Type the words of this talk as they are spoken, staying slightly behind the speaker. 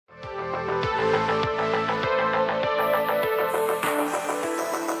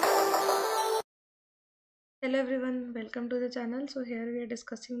Hello everyone, welcome to the channel. So here we are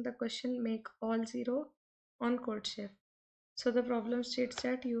discussing the question make all 0 on Codechef. So the problem states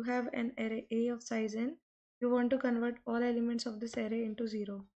that you have an array A of size n. You want to convert all elements of this array into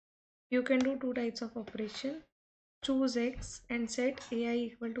 0. You can do two types of operation. Choose x and set ai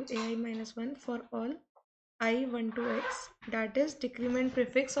equal to ai minus 1 for all I 1 to x, that is decrement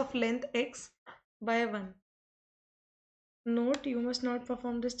prefix of length x by 1. Note, you must not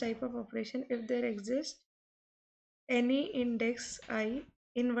perform this type of operation if there exists any index I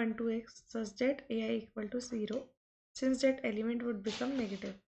in 1 to x such that ai equal to 0, since that element would become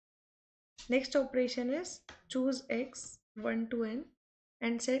negative. Next operation is choose x 1 to n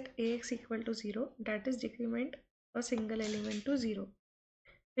and set ax equal to 0, that is decrement a single element to 0.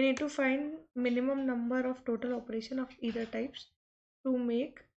 We need to find minimum number of total operation of either types to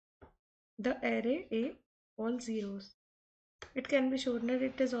make the array A all zeros. It can be shown that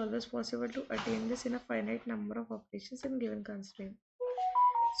it is always possible to attain this in a finite number of operations in given constraint.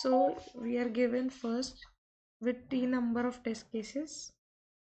 So we are given first with t number of test cases,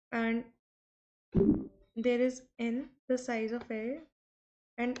 and there is n the size of array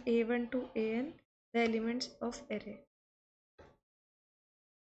and a1 to an the elements of array.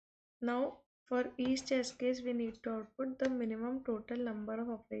 Now for each test case we need to output the minimum total number of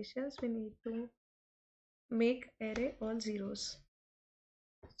operations we need to make array all zeros.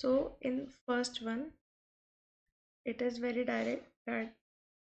 So in first one it is very direct that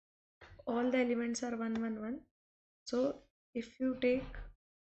all the elements are 1 1 1. So if you take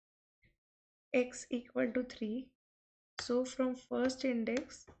x equal to 3, so from first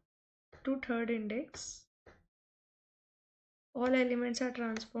index to third index all elements are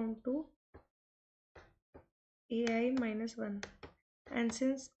transformed to ai minus 1, and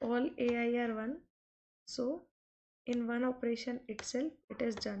since all ai are 1, so in one operation itself it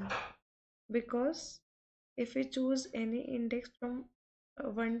is done, because if we choose any index from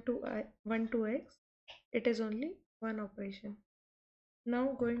 1 to x, it is only one operation.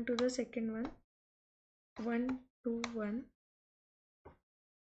 Now going to the second one, 1 to 1.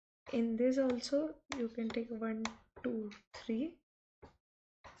 In this also you can take 1 2 3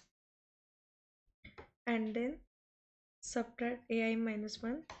 and then subtract ai minus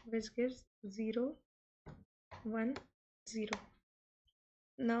 1, which gives 0 1 0.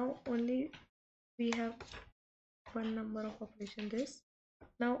 Now only we have one number of operation this.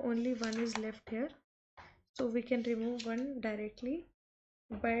 Now only one is left here, so we can remove one directly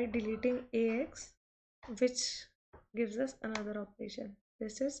by deleting ax, which gives us another operation.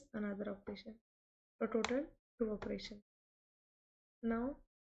 This is another operation, so total 2 operations. Now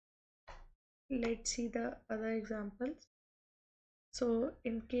let's see the other examples. So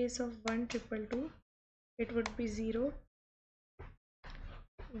in case of 1 triple 2, it would be 0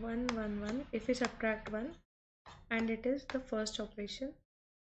 1 1 1 if we subtract 1, and it is the first operation.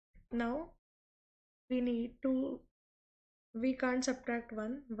 Now we can't subtract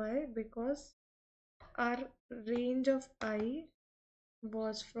 1. Why? Because our range of I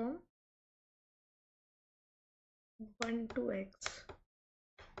was from 1 to x,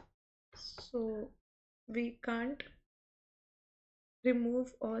 so we can't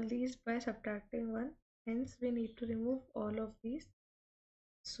remove all these by subtracting 1, hence we need to remove all of these.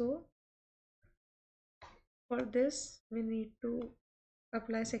 So for this we need to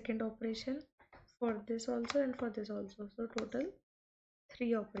apply second operation for this also and for this also, so total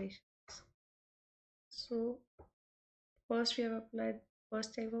 3 operations. So first we have applied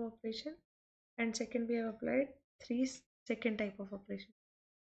first type of operation, and second we have applied 3 second type of operation,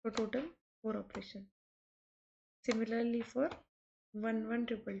 so total 4 operations. Similarly for 1 1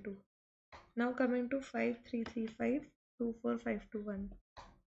 triple 2. Now coming to 5 3 3 5 2 4 5 2 1.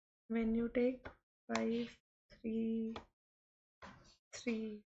 When you take 5 3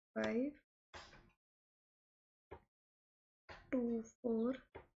 3 5 2 4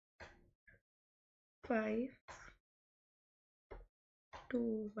 5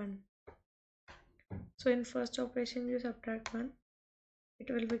 2 1, so in first operation you subtract 1, it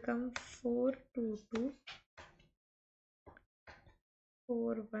will become 4 2 2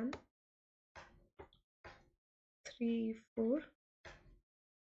 4 1 3 4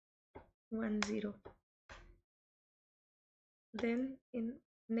 1 0. Then in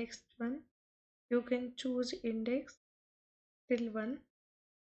next one you can choose index till 1,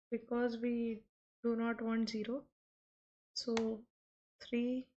 because we do not want 0, so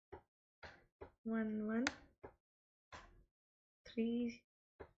 3 1 1 3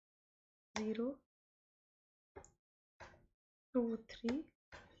 0 2 3,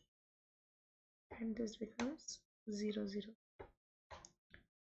 and this becomes 0 0.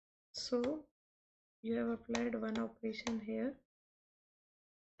 So you have applied one operation here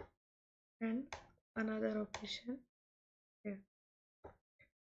and another operation here.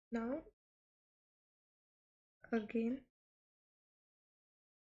 Now again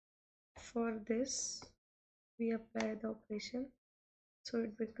for this we apply the operation, so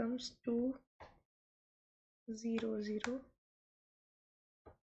it becomes 2 0 0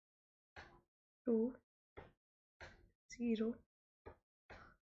 2 0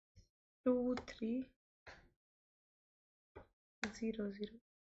 2 3 0 0.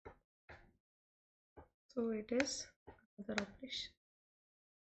 So it is another operation.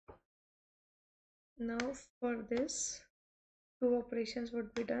 Now for this 2 operations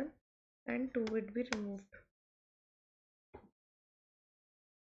would be done and 2 would be removed.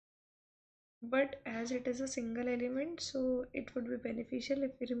 But as it is a single element, so it would be beneficial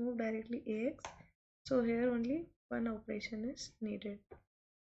if we remove directly ax. So here only one operation is needed.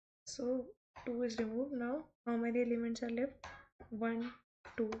 So 2 is removed. Now how many elements are left? 1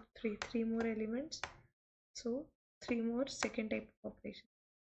 2 3, 3 more elements. So 3 more second type of operation.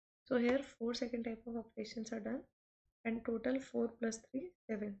 So here 4 second type of operations are done and total 4 plus 3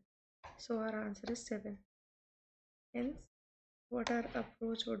 7. So our answer is 7. Hence what our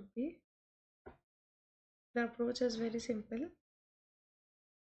approach would be? The approach is very simple.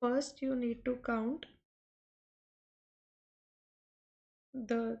 First you need to count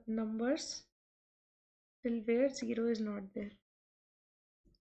the numbers till where 0 is not there.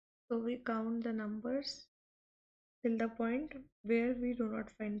 So we count the numbers till the point where we do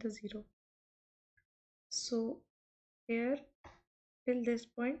not find the 0. So here till this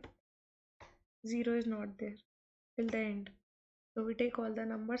point 0 is not there till the end. So we take all the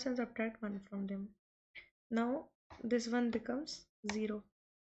numbers and subtract 1 from them. Now this one becomes 0.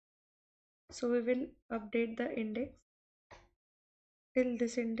 So we will update the index till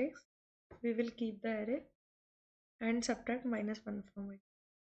this index. We will keep the array and subtract -1 from it.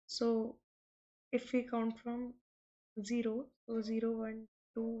 So if we count from 0, so 0 1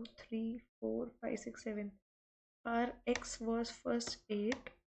 2 3 4 5 6 7, our x was first 8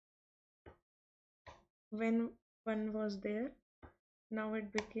 when 1 was there. Now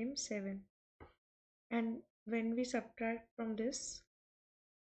it became 7, and when we subtract from this,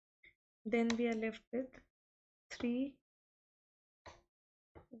 then we are left with 3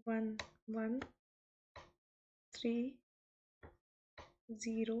 1 1 3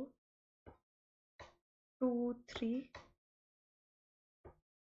 0 2 3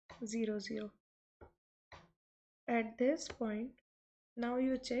 0 0. At this point, now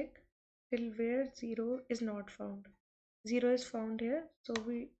you check till where 0 is not found. 0 is found here, so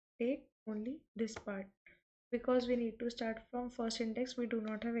we take only this part. Because we need to start from first index, we do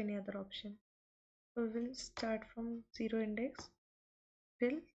not have any other option. So we will start from 0 index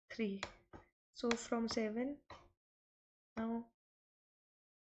till 3. So from 7, now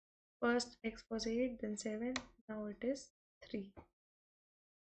first x was 8, then 7, now it is 3.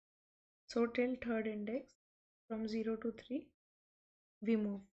 So till third index, from 0 to 3, we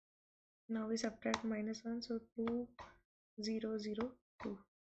move. Now we subtract -1, so 2 0 0 2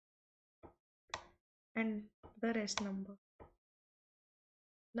 and the rest number.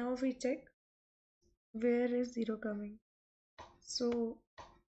 Now we check where is 0 coming. So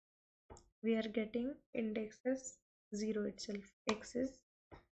we are getting index as 0 itself. X is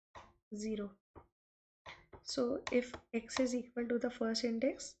 0. So if x is equal to the first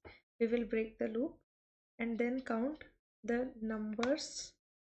index, we will break the loop and then count the numbers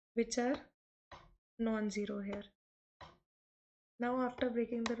which are non-zero here. Now after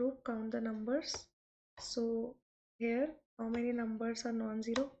breaking the loop, count the numbers. So here how many numbers are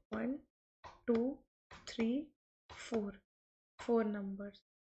non-zero? 1 2 3 4. 4 numbers.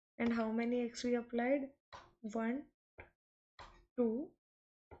 And how many x we applied? 1 2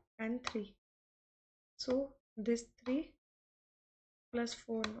 and 3. So this 3 plus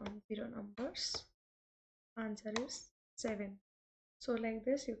 4 non-zero numbers, answer is 7. So like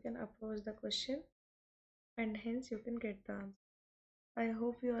this you can approach the question and hence you can get the answer. I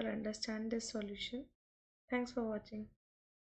hope you all understand this solution. Thanks for watching.